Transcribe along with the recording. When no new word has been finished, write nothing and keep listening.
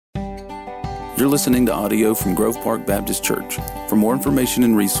You're listening to audio from Grove Park Baptist Church. For more information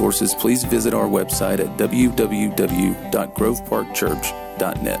and resources, please visit our website at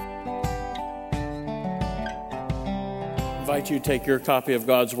www.groveparkchurch.net. I invite you to take your copy of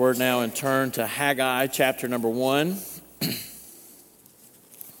God's Word now and turn to Haggai chapter number 1.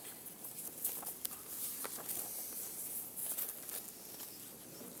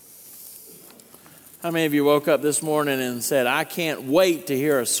 How many of you woke up this morning and said, I can't wait to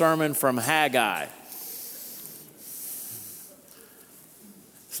hear a sermon from Haggai?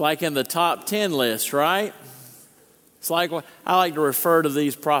 It's like in the top 10 list, right? It's like, I like to refer to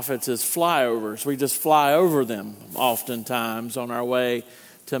these prophets as flyovers. We just fly over them oftentimes on our way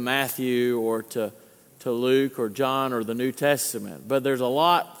to Matthew or to Luke or John or the New Testament. But there's a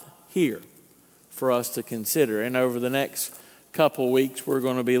lot here for us to consider. And over the next couple weeks, we're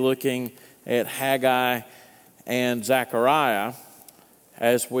going to be looking at Haggai and Zechariah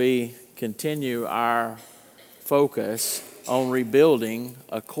as we continue our focus on rebuilding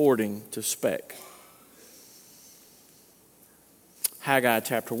according to spec. Haggai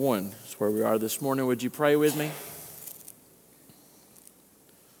chapter 1 is where we are this morning. Would you pray with me?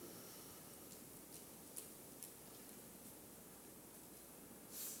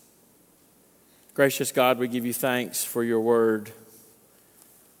 Gracious God, we give you thanks for your word,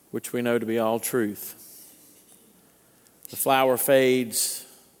 which we know to be all truth. The flower fades,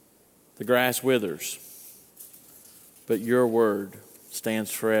 the grass withers, but your word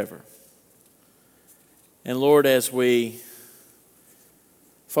stands forever. And Lord, as we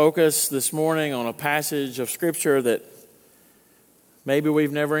focus this morning on a passage of Scripture that maybe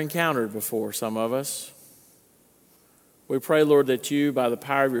we've never encountered before, some of us, we pray, Lord, that you, by the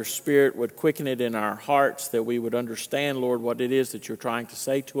power of your Spirit, would quicken it in our hearts, that we would understand, Lord, what it is that you're trying to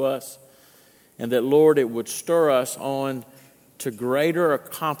say to us, and that, Lord, it would stir us on to greater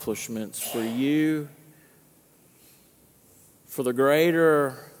accomplishments for you, for the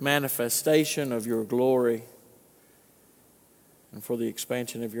greater manifestation of your glory, and for the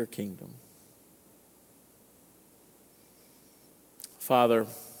expansion of your kingdom. Father,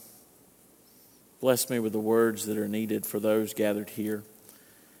 bless me with the words that are needed for those gathered here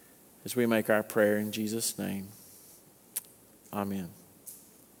as we make our prayer in Jesus' name. Amen.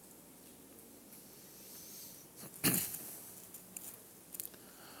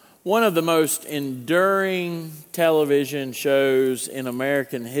 One of the most enduring television shows in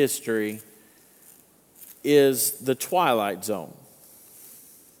American history is The Twilight Zone.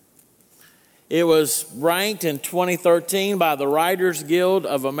 It was ranked in 2013 by the Writers Guild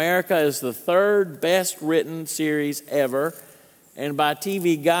of America as the third best written series ever, and by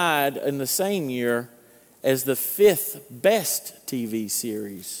TV Guide in the same year as the fifth best TV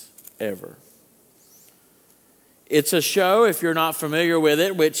series ever. It's a show, if you're not familiar with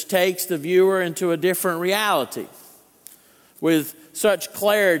it, which takes the viewer into a different reality with such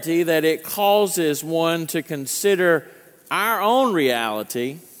clarity that it causes one to consider our own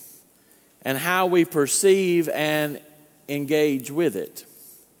reality and how we perceive and engage with it.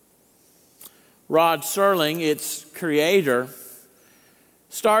 Rod Serling, its creator,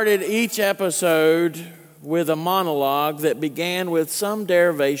 started each episode with a monologue that began with some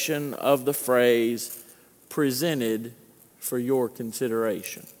derivation of the phrase, presented for your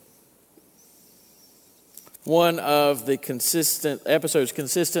consideration. One of the episodes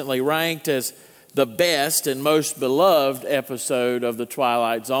consistently ranked as the best and most beloved episode of The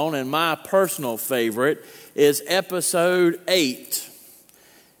Twilight Zone, and my personal favorite is episode 8,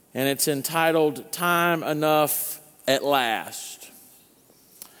 and it's entitled Time Enough at Last.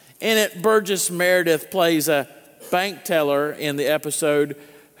 In it, Burgess Meredith plays a bank teller in the episode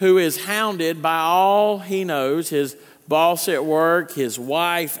who is hounded by all he knows, his boss at work, his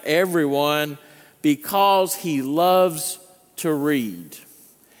wife, everyone, because he loves to read.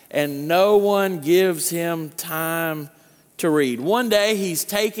 And no one gives him time to read. One day he's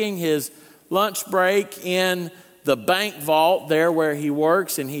taking his lunch break in the bank vault there where he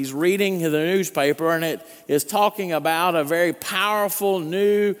works, and he's reading the newspaper, and it is talking about a very powerful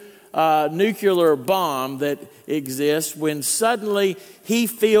new nuclear bomb that exists, when suddenly he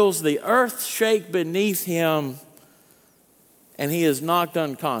feels the earth shake beneath him and he is knocked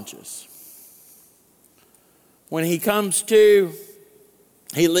unconscious. When he comes to,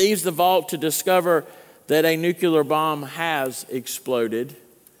 he leaves the vault to discover that a nuclear bomb has exploded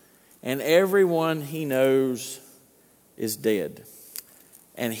and everyone he knows is dead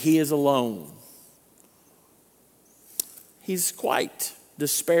and he is alone. He's quite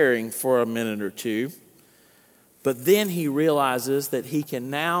despairing for a minute or two, but then he realizes that he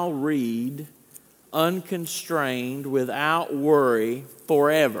can now read unconstrained, without worry,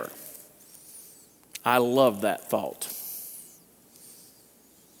 forever. I love that thought.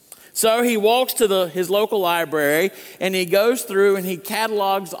 So he walks to his local library, and he goes through and he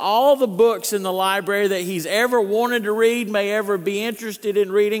catalogs all the books in the library that he's ever wanted to read, may ever be interested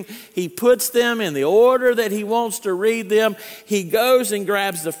in reading. He puts them in the order that he wants to read them. He goes and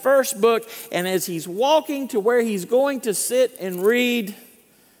grabs the first book, and as he's walking to where he's going to sit and read,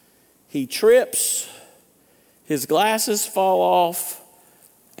 he trips, his glasses fall off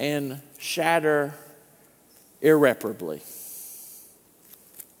and shatter irreparably.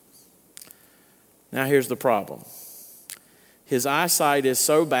 Now here's the problem. His eyesight is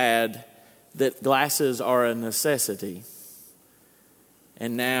so bad that glasses are a necessity.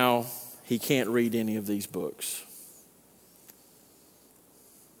 And now he can't read any of these books.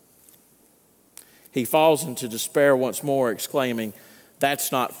 He falls into despair once more, exclaiming,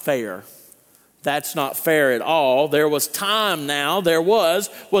 "That's not fair. That's not fair at all. There was time now. There was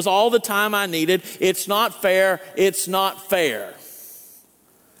all the time I needed. It's not fair. It's not fair."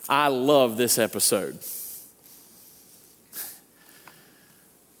 I love this episode.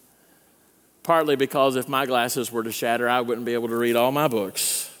 Partly because if my glasses were to shatter, I wouldn't be able to read all my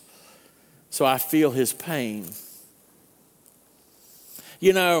books. So I feel his pain.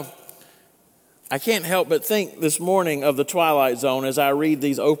 You know, I can't help but think this morning of the Twilight Zone as I read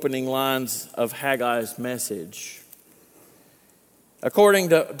these opening lines of Haggai's message. According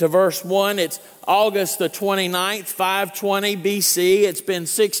to verse 1, it's August the 29th, 520 BC. It's been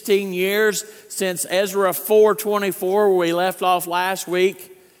 16 years since Ezra 4:24, where we left off last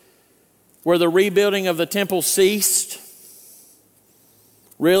week, where the rebuilding of the temple ceased.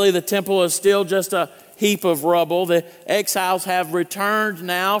 Really, the temple is still just a heap of rubble. The exiles have returned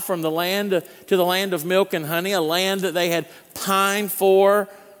now from the land to the land of milk and honey, a land that they had pined for.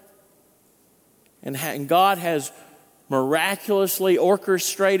 And God has miraculously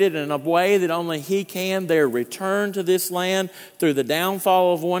orchestrated in a way that only He can their return to this land through the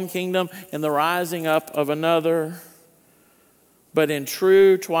downfall of one kingdom and the rising up of another. But in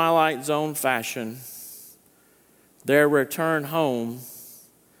true Twilight Zone fashion, their return home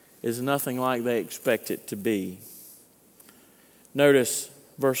is nothing like they expect it to be. Notice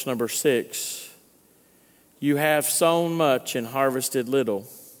verse number 6. You have sown much and harvested little.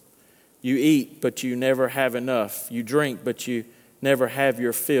 You eat, but you never have enough. You drink, but you never have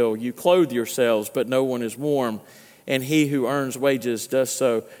your fill. You clothe yourselves, but no one is warm. And he who earns wages does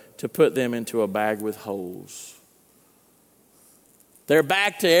so to put them into a bag with holes. They're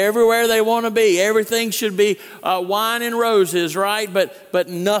back to everywhere they want to be. Everything should be wine and roses, right? But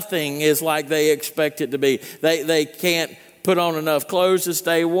nothing is like they expect it to be. They can't put on enough clothes to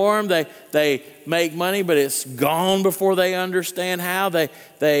stay warm. They make money, but it's gone before they understand how.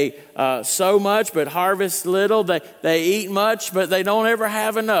 They sow much, but harvest little. They eat much, but they don't ever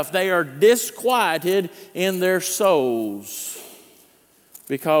have enough. They are disquieted in their souls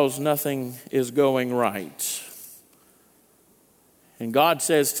because nothing is going right. And God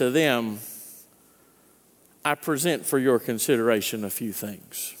says to them, I present for your consideration a few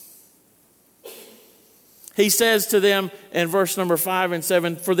things. He says to them in verse number 5 and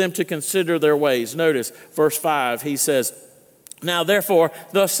 7 for them to consider their ways. Notice verse 5, he says, now therefore,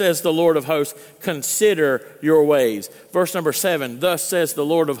 thus says the Lord of hosts, consider your ways. Verse number 7, thus says the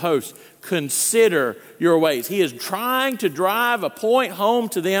Lord of hosts, consider your ways. He is trying to drive a point home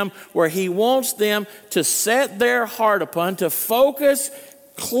to them where he wants them to set their heart upon, to focus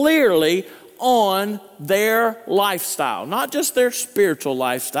clearly on their lifestyle. Not just their spiritual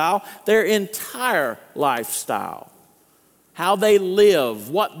lifestyle, their entire lifestyle. How they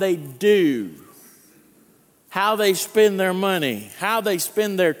live, what they do, how they spend their money, how they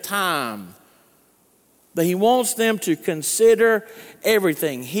spend their time. But he wants them to consider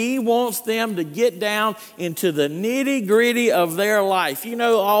everything. He wants them to get down into the nitty-gritty of their life. You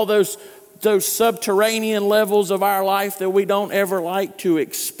know, all those subterranean levels of our life that we don't ever like to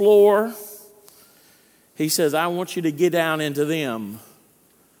explore. He says, I want you to get down into them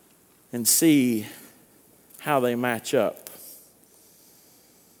and see how they match up.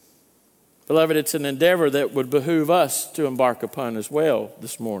 Beloved, it's an endeavor that would behoove us to embark upon as well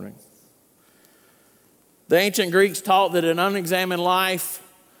this morning. The ancient Greeks taught that an unexamined life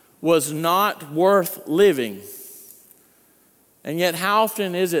was not worth living. And yet how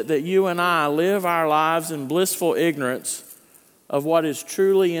often is it that you and I live our lives in blissful ignorance of what is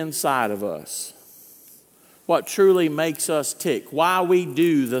truly inside of us? What truly makes us tick? Why we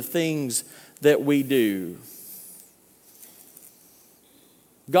do the things that we do?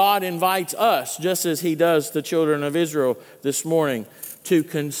 God invites us, just as he does the children of Israel this morning, to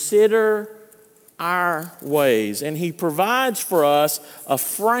consider our ways. And He provides for us a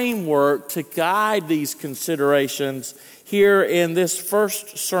framework to guide these considerations here in this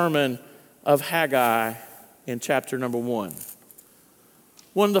first sermon of Haggai in chapter number 1.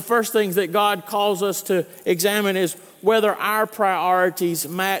 One of the first things that God calls us to examine is whether our priorities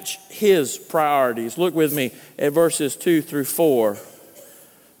match His priorities. Look with me at verses 2 through 4.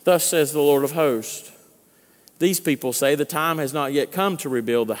 Thus says the Lord of hosts, these people say the time has not yet come to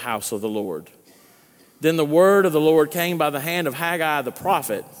rebuild the house of the Lord. Then the word of the Lord came by the hand of Haggai the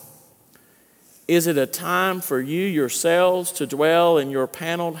prophet. Is it a time for you yourselves to dwell in your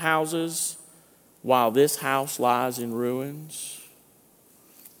paneled houses while this house lies in ruins?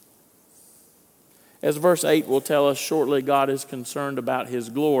 As verse 8 will tell us shortly, God is concerned about His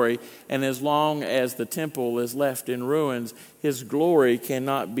glory, and as long as the temple is left in ruins, His glory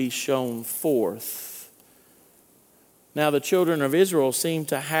cannot be shown forth. Now the children of Israel seem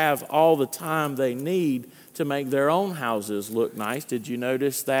to have all the time they need to make their own houses look nice. Did you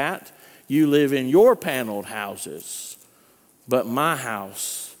notice that? You live in your paneled houses, but my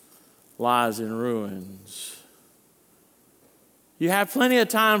house lies in ruins. You have plenty of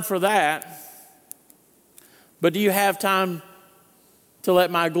time for that. But do you have time to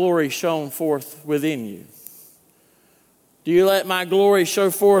let my glory shone forth within you? Do you let my glory show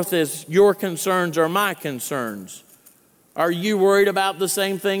forth as your concerns or my concerns? Are you worried about the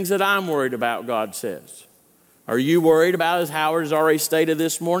same things that I'm worried about, God says? Are you worried about, as Howard has already stated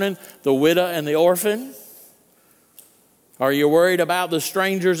this morning, the widow and the orphan? Are you worried about the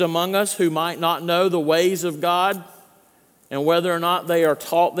strangers among us who might not know the ways of God and whether or not they are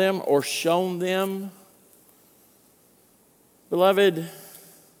taught them or shown them? Beloved,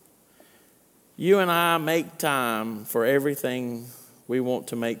 you and I make time for everything we want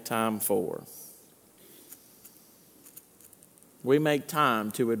to make time for. We make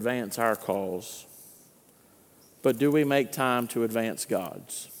time to advance our cause. But do we make time to advance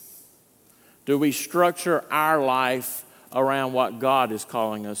God's? Do we structure our life around what God is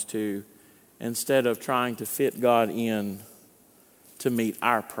calling us to instead of trying to fit God in to meet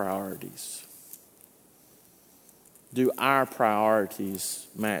our priorities? Do our priorities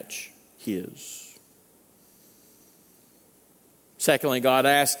match His? Secondly, God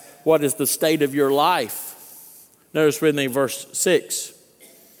asks, what is the state of your life? Notice with me verse 6.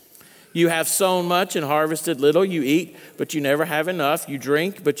 You have sown much and harvested little. You eat, but you never have enough. You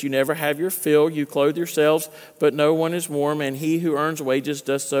drink, but you never have your fill. You clothe yourselves, but no one is warm. And he who earns wages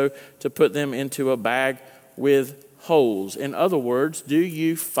does so to put them into a bag with holes. In other words, do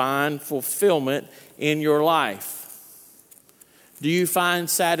you find fulfillment in your life? Do you find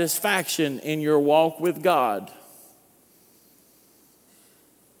satisfaction in your walk with God?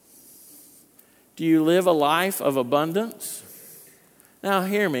 Do you live a life of abundance? Now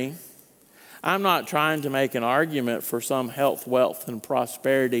hear me. I'm not trying to make an argument for some health, wealth, and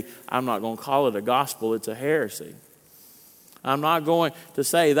prosperity. I'm not going to call it a gospel. It's a heresy. I'm not going to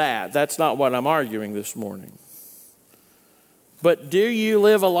say that. That's not what I'm arguing this morning. But do you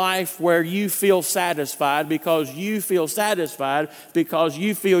live a life where you feel satisfied because you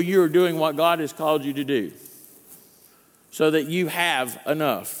feel you're doing what God has called you to do so that you have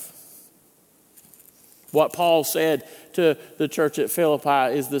enough? What Paul said to the church at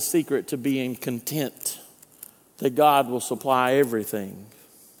Philippi is the secret to being content, that God will supply everything.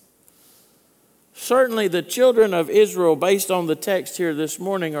 Certainly the children of Israel, based on the text here this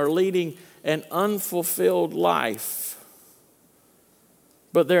morning, are leading an unfulfilled life.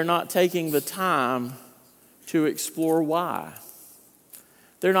 But they're not taking the time to explore why.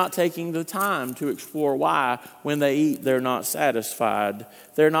 They're not taking the time to explore why when they eat they're not satisfied.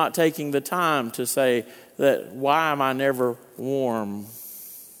 They're not taking the time to say that, why am I never warm?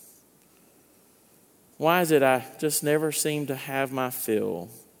 Why is it I just never seem to have my fill?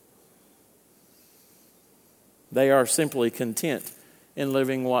 They are simply content in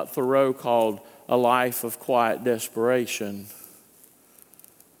living what Thoreau called a life of quiet desperation.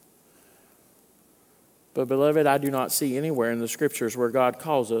 But beloved, I do not see anywhere in the Scriptures where God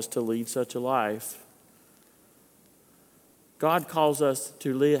calls us to lead such a life. God calls us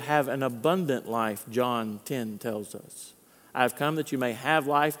to have an abundant life, John 10 tells us. I have come that you may have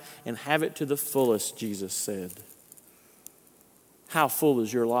life and have it to the fullest, Jesus said. How full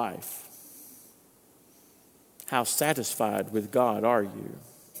is your life? How satisfied with God are you?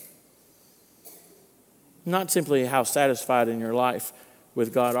 Not simply how satisfied in your life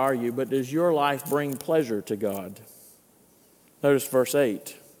with God are you, but does your life bring pleasure to God? Notice verse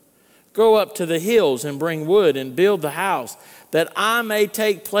 8. Go up to the hills and bring wood and build the house, that I may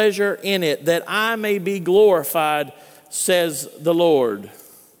take pleasure in it, that I may be glorified, says the Lord.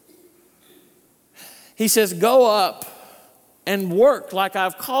 He says, go up and work like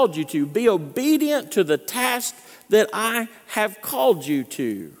I've called you to. Be obedient to the task that I have called you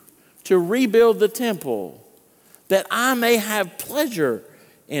to rebuild the temple, that I may have pleasure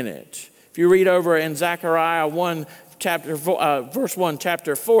in it. If you read over in Zechariah 1, verse 1,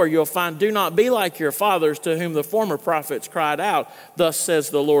 chapter 4, you'll find, do not be like your fathers to whom the former prophets cried out, thus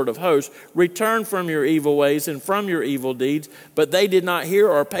says the Lord of hosts, return from your evil ways and from your evil deeds, but they did not hear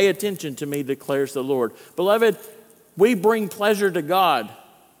or pay attention to me, declares the Lord. Beloved, we bring pleasure to God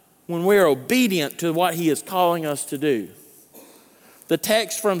when we're obedient to what He is calling us to do. The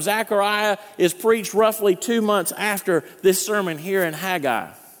text from Zechariah is preached roughly 2 months after this sermon here in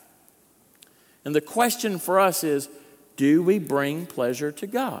Haggai. And the question for us is, do we bring pleasure to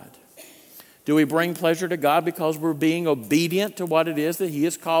God? Do we bring pleasure to God because we're being obedient to what it is that He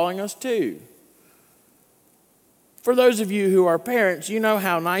is calling us to? For those of you who are parents, you know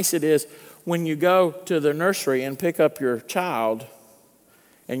how nice it is when you go to the nursery and pick up your child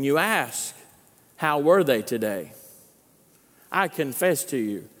and you ask, how were they today? I confess to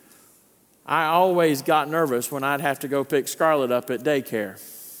you, I always got nervous when I'd have to go pick Scarlett up at daycare.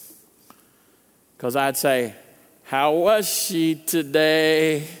 Because I'd say, how was she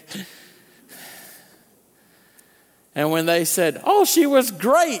today? And when they said, oh, she was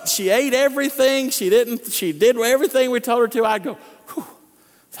great. She ate everything. She did everything we told her to. I'd go, whew,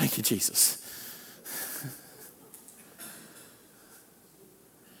 thank you, Jesus.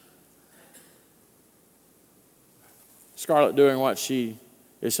 Scarlett doing what she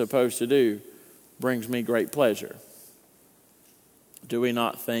is supposed to do brings me great pleasure. Do we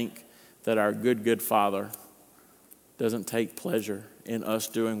not think that our good Father doesn't take pleasure in us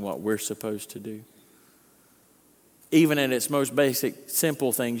doing what we're supposed to do? Even in its most basic,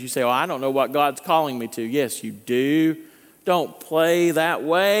 simple things. You say, oh, I don't know what God's calling me to. Yes, you do. Don't play that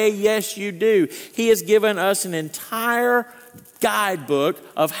way. Yes, you do. He has given us an entire guidebook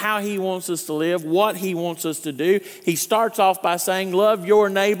of how He wants us to live, what He wants us to do. He starts off by saying, love your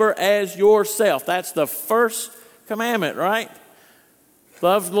neighbor as yourself. That's the first commandment, right?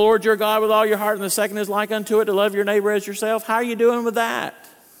 Love the Lord your God with all your heart, and the second is like unto it, to love your neighbor as yourself. How are you doing with that?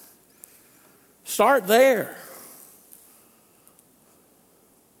 Start there.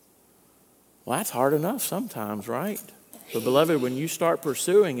 Well, that's hard enough sometimes, right? But beloved, when you start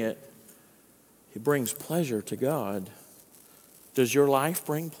pursuing it, it brings pleasure to God. Does your life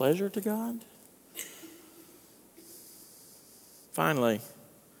bring pleasure to God? Finally,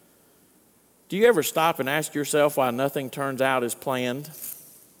 do you ever stop and ask yourself why nothing turns out as planned?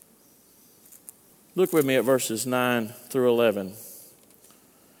 Look with me at verses 9 through 11.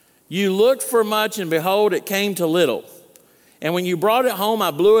 You looked for much, and behold, it came to little. And when you brought it home,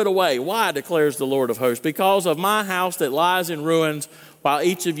 I blew it away. Why, declares the Lord of hosts? Because of my house that lies in ruins, while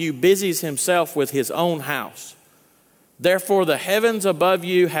each of you busies himself with his own house. Therefore the heavens above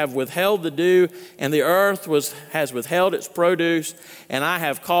you have withheld the dew, and the earth has withheld its produce. And I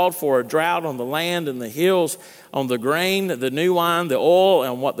have called for a drought on the land and the hills, on the grain, the new wine, the oil,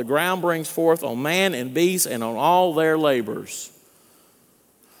 and what the ground brings forth, on man and beast, and on all their labors.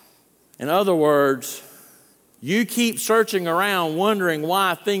 In other words, you keep searching around wondering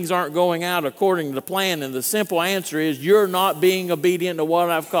why things aren't going out according to the plan, and the simple answer is you're not being obedient to what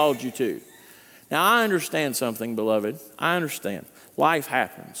I've called you to. Now, I understand something, beloved. I understand. Life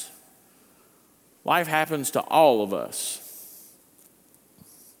happens. Life happens to all of us.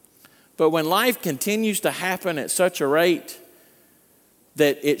 But when life continues to happen at such a rate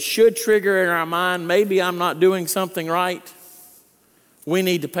that it should trigger in our mind, maybe I'm not doing something right, we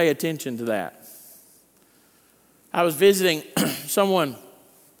need to pay attention to that. I was visiting someone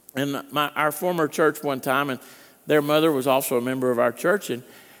in our former church one time, and their mother was also a member of our church, and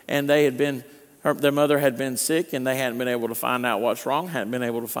their mother had been sick, and they hadn't been able to find out what's wrong, And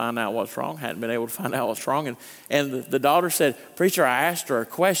the daughter said, "Preacher, I asked her a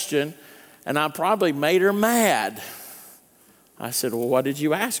question, and I probably made her mad." I said, "Well, what did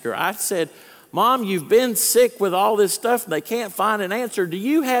you ask her?" I said, "Mom, you've been sick with all this stuff, and they can't find an answer. Do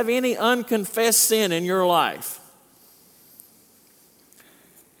you have any unconfessed sin in your life?"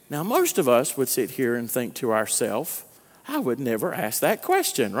 Now, most of us would sit here and think to ourselves, I would never ask that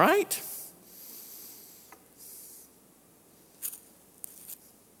question, right?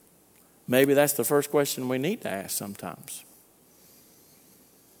 Maybe that's the first question we need to ask sometimes.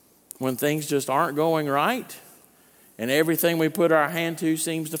 When things just aren't going right and everything we put our hand to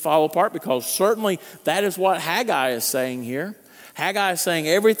seems to fall apart, because certainly that is what Haggai is saying here. Haggai is saying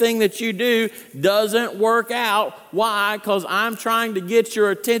everything that you do doesn't work out. Why? Because I'm trying to get your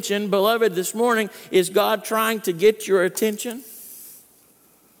attention. Beloved, this morning, is God trying to get your attention?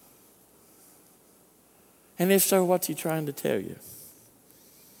 And if so, what's he trying to tell you?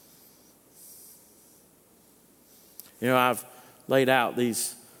 You know, I've laid out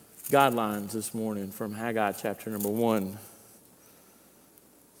these guidelines this morning from Haggai chapter number 1.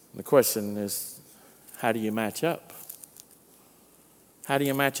 The question is, how do you match up? How do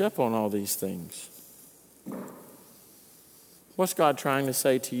you match up on all these things? What's God trying to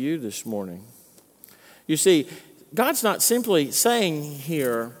say to you this morning? You see, God's not simply saying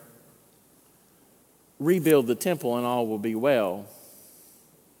here, rebuild the temple and all will be well.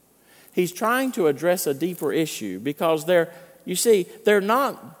 He's trying to address a deeper issue because they're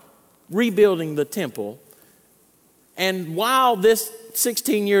not rebuilding the temple. And while this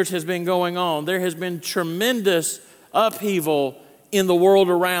 16 years has been going on, there has been tremendous upheaval in the world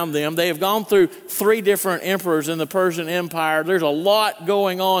around them. They have gone through 3 different emperors in the Persian Empire. There's a lot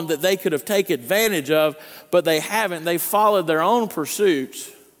going on that they could have taken advantage of, but they haven't. They followed their own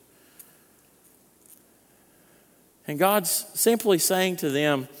pursuits. And God's simply saying to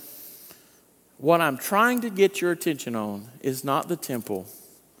them, what I'm trying to get your attention on is not the temple.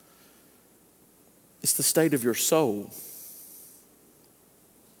 It's the state of your soul.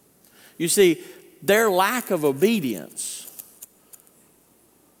 You see, their lack of obedience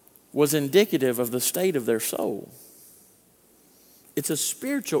was indicative of the state of their soul. It's a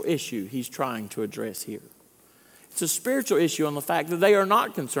spiritual issue he's trying to address here. It's a spiritual issue on the fact that they are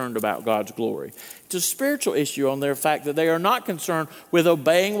not concerned about God's glory. It's a spiritual issue on their fact that they are not concerned with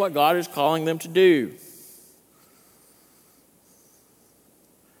obeying what God is calling them to do.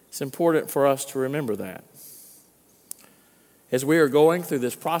 It's important for us to remember that. As we are going through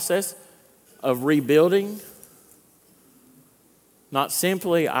this process of rebuilding, not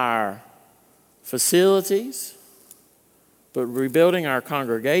simply our facilities, but rebuilding our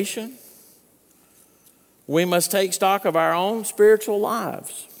congregation, we must take stock of our own spiritual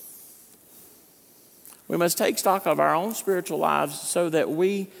lives. We must take stock of our own spiritual lives so that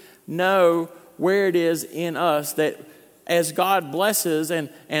we know where it is in us that as God blesses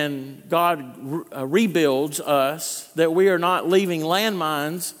and God rebuilds us, that we are not leaving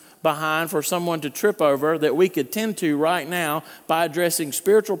landmines behind for someone to trip over that we could tend to right now by addressing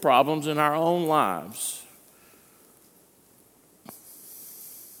spiritual problems in our own lives.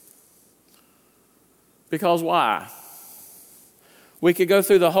 Because why? We could go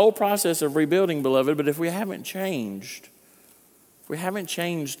through the whole process of rebuilding, beloved, but if we haven't changed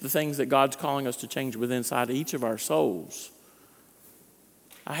the things that God's calling us to change within inside each of our souls,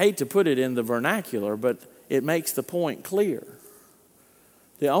 I hate to put it in the vernacular, but it makes the point clear.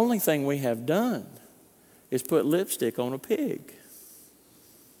 The only thing we have done is put lipstick on a pig.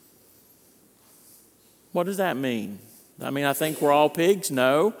 What does that mean? I mean, I think we're all pigs?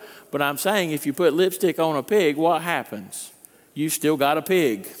 No. But I'm saying if you put lipstick on a pig, what happens? You still got a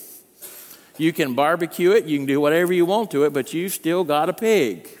pig. You can barbecue it, you can do whatever you want to it, but you still got a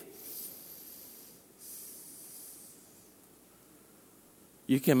pig.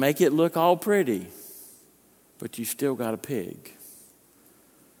 You can make it look all pretty, but you still got a pig.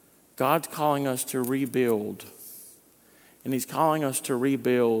 God's calling us to rebuild. And He's calling us to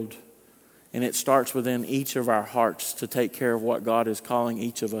rebuild. And it starts within each of our hearts to take care of what God is calling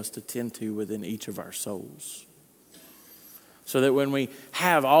each of us to tend to within each of our souls. So that when we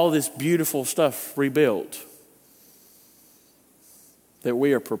have all this beautiful stuff rebuilt, that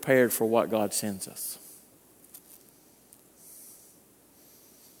we are prepared for what God sends us.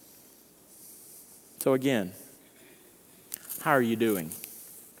 So again, how are you doing?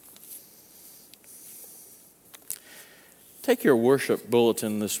 Take your worship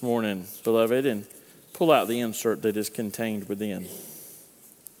bulletin this morning, beloved, and pull out the insert that is contained within.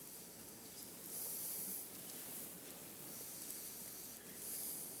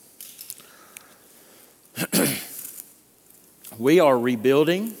 We are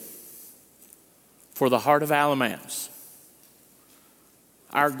rebuilding for the heart of Alamance.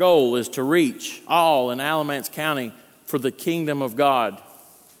 Our goal is to reach all in Alamance County for the kingdom of God.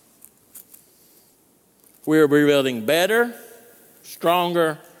 We are rebuilding better,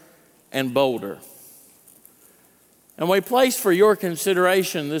 stronger, and bolder. And we place for your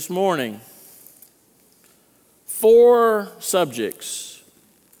consideration this morning 4 subjects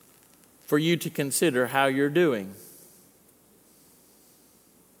for you to consider how you're doing.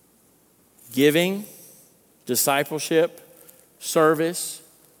 Giving, discipleship, service,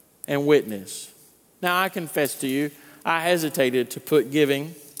 and witness. Now, I confess to you, I hesitated to put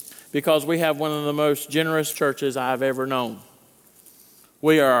giving because we have one of the most generous churches I've ever known.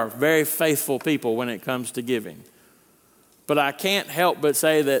 We are very faithful people when it comes to giving. But I can't help but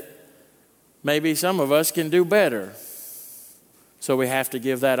say that maybe some of us can do better. So we have to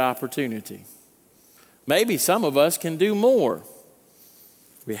give that opportunity. Maybe some of us can do more.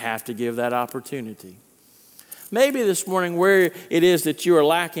 We have to give that opportunity. Maybe this morning where it is that you are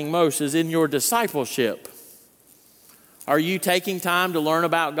lacking most is in your discipleship. Are you taking time to learn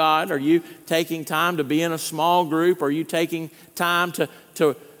about God? Are you taking time to be in a small group? Are you taking time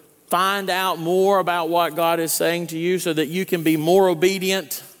to find out more about what God is saying to you so that you can be more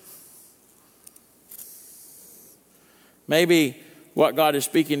obedient? Maybe what God is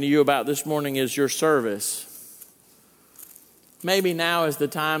speaking to you about this morning is your service. Maybe now is the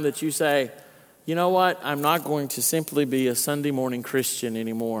time that you say, you know what? I'm not going to simply be a Sunday morning Christian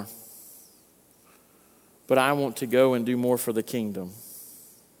anymore. But I want to go and do more for the kingdom.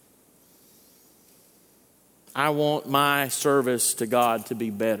 I want my service to God to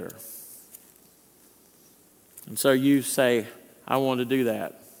be better. And so you say, I want to do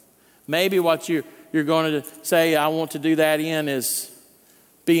that. Maybe what you're going to say, I want to do that in is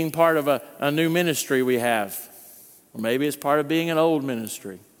being part of a new ministry we have. Or maybe it's part of being an old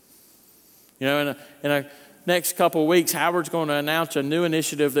ministry. You know, in a next couple of weeks, Howard's going to announce a new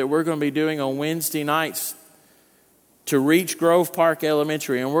initiative that we're going to be doing on Wednesday nights to reach Grove Park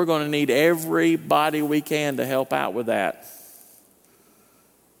Elementary. And we're going to need everybody we can to help out with that.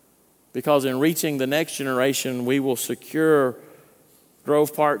 Because in reaching the next generation, we will secure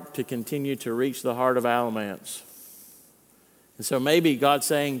Grove Park to continue to reach the heart of Alamance. And so maybe God's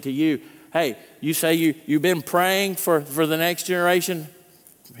saying to you, hey, you say you've been praying for the next generation.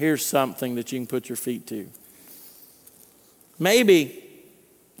 Here's something that you can put your feet to. Maybe,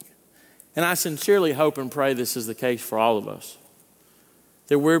 and I sincerely hope and pray this is the case for all of us,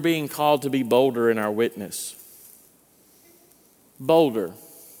 that we're being called to be bolder in our witness. Bolder.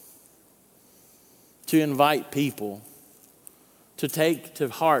 To invite people to take to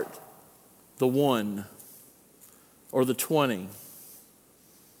heart the 1 or the 20.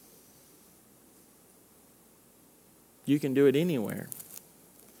 You can do it anywhere.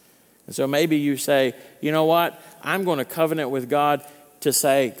 And so maybe you say, you know what? I'm going to covenant with God to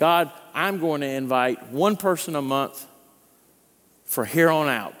say, God, I'm going to invite one person a month for here on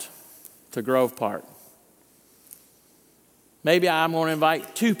out to Grove Park. Maybe I'm going to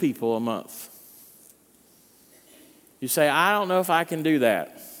invite 2 people a month. You say, I don't know if I can do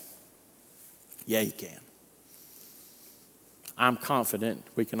that. Yeah, you can. I'm confident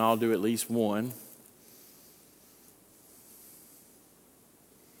we can all do at least one.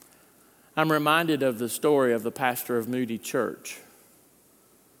 I'm reminded of the story of the pastor of Moody Church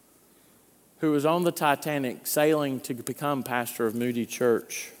who was on the Titanic sailing to become pastor of Moody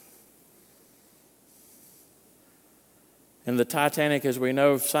Church. And the Titanic, as we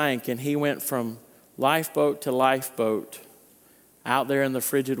know, sank, and he went from lifeboat to lifeboat out there in the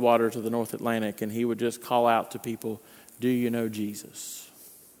frigid waters of the North Atlantic, and he would just call out to people, do you know Jesus?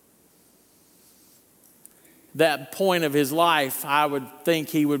 That point of his life, I would think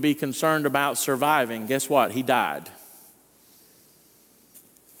he would be concerned about surviving. Guess what? He died.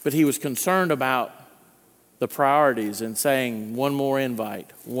 But he was concerned about the priorities and saying, one more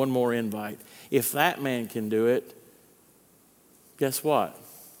invite, one more invite. If that man can do it, guess what?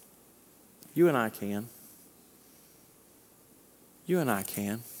 You and I can. You and I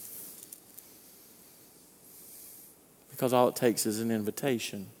can. Because all it takes is an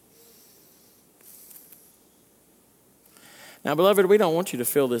invitation. Now, beloved, we don't want you to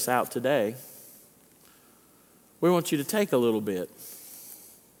fill this out today. We want you to take a little bit.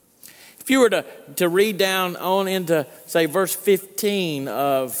 If you were to read down on into, say, verse 15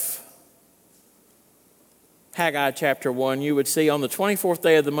 of Haggai chapter 1, you would see on the 24th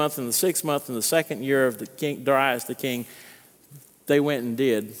day of the month in the 6th month in the 2nd year of the king, Darius the king, they went and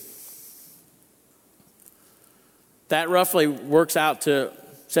did. That roughly works out to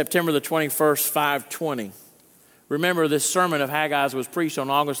September the 21st, 520. Remember, this sermon of Haggai's was preached on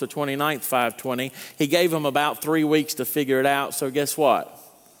August the 29th, 520. He gave them about 3 weeks to figure it out. So guess what?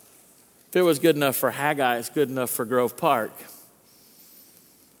 If it was good enough for Haggai, it's good enough for Grove Park.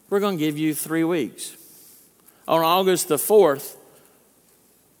 We're going to give you 3 weeks. On August the 4th,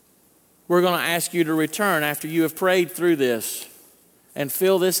 we're going to ask you to return after you have prayed through this and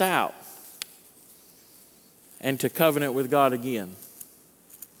fill this out and to covenant with God again.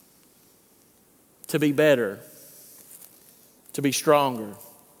 To be better. To be stronger.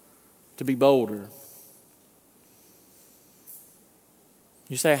 To be bolder.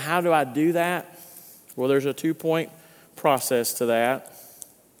 You say, how do I do that? Well, there's a 2-point process to that.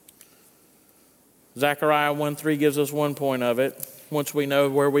 Zechariah 1:3 gives us 1 point of it. Once we know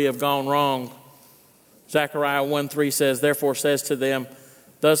where we have gone wrong, Zechariah 1:3 says, therefore says to them,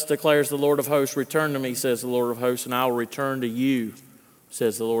 thus declares the Lord of hosts, return to me, says the Lord of hosts, and I will return to you,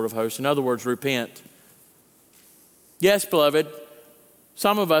 says the Lord of hosts. In other words, repent. Yes, beloved,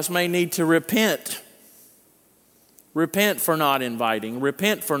 some of us may need to repent. Repent for not inviting.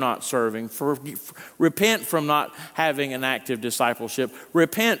 Repent for not serving. Repent from not having an active discipleship.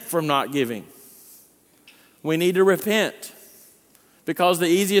 Repent from not giving. We need to repent, because the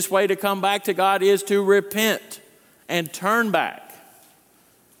easiest way to come back to God is to repent and turn back.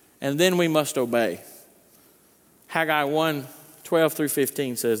 And then we must obey. Haggai 1:12 through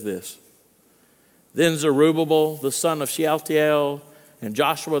 15 says this. Then Zerubbabel, the son of Shealtiel, and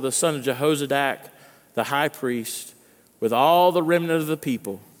Joshua, the son of Jehozadak, the high priest, with all the remnant of the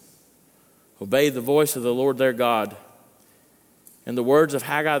people, obeyed the voice of the Lord their God and the words of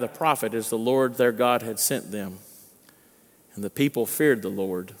Haggai the prophet, as the Lord their God had sent them. And the people feared the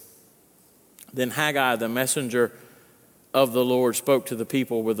Lord. Then Haggai, the messenger of the Lord, spoke to the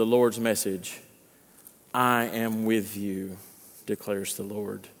people with the Lord's message. I am with you, declares the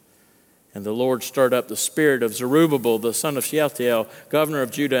Lord. And the Lord stirred up the spirit of Zerubbabel, the son of Shealtiel, governor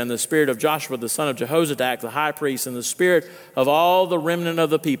of Judah, and the spirit of Joshua, the son of Jehozadak, the high priest, and the spirit of all the remnant of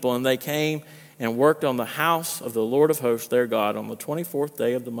the people. And they came and worked on the house of the Lord of hosts, their God, on the 24th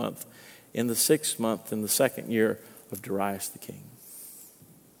day of the month, in the 6th month, in the 2nd year of Darius the king.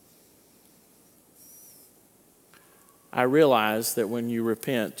 I realize that when you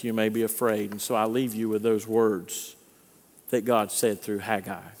repent, you may be afraid, and so I leave you with those words that God said through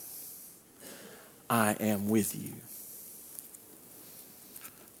Haggai. I am with you.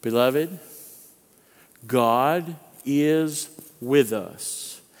 Beloved, God is with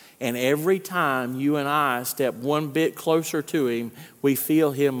us. And every time you and I step one bit closer to Him, we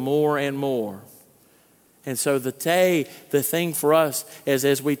feel Him more and more. And so the thing for us is,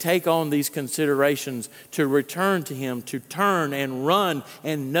 as we take on these considerations, to return to Him, to turn and run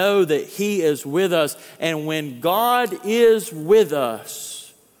and know that He is with us. And when God is with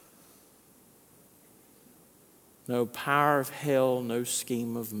us, no power of hell, no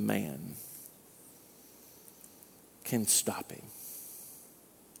scheme of man can stop Him.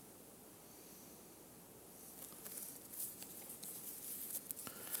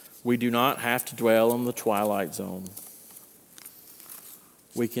 We do not have to dwell in the twilight zone.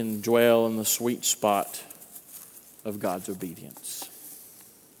 We can dwell in the sweet spot of God's obedience.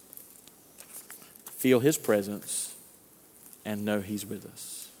 Feel His presence and know He's with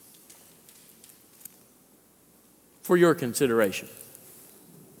us. For your consideration,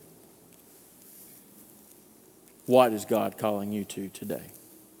 what is God calling you to today?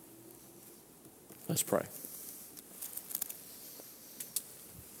 Let's pray.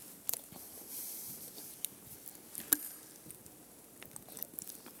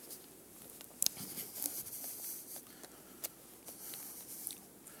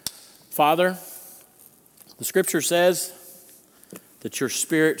 Father, the Scripture says that your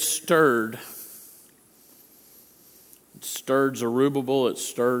Spirit stirred. It stirred Zerubbabel, it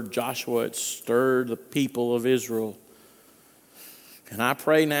stirred Joshua, it stirred the people of Israel. And I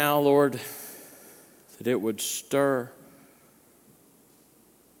pray now, Lord, that it would stir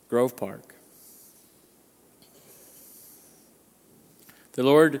Grove Park. The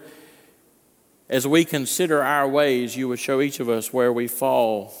Lord, as we consider our ways, you would show each of us where we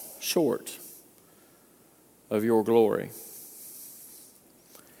fall short of your glory.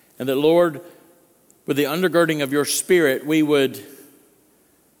 And that, Lord, with the undergirding of your Spirit, we would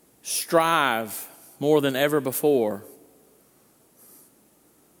strive more than ever before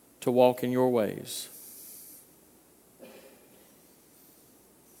to walk in your ways.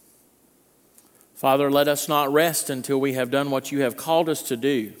 Father, let us not rest until we have done what you have called us to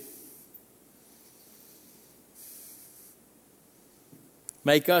do.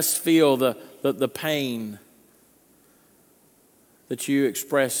 Make us feel the pain that you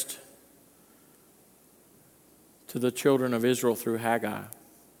expressed to the children of Israel through Haggai.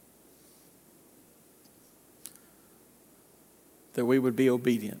 That we would be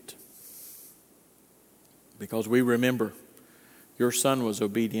obedient. Because we remember your Son was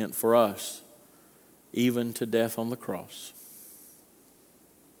obedient for us, even to death on the cross.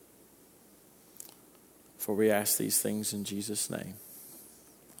 For we ask these things in Jesus' name.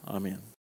 Amen.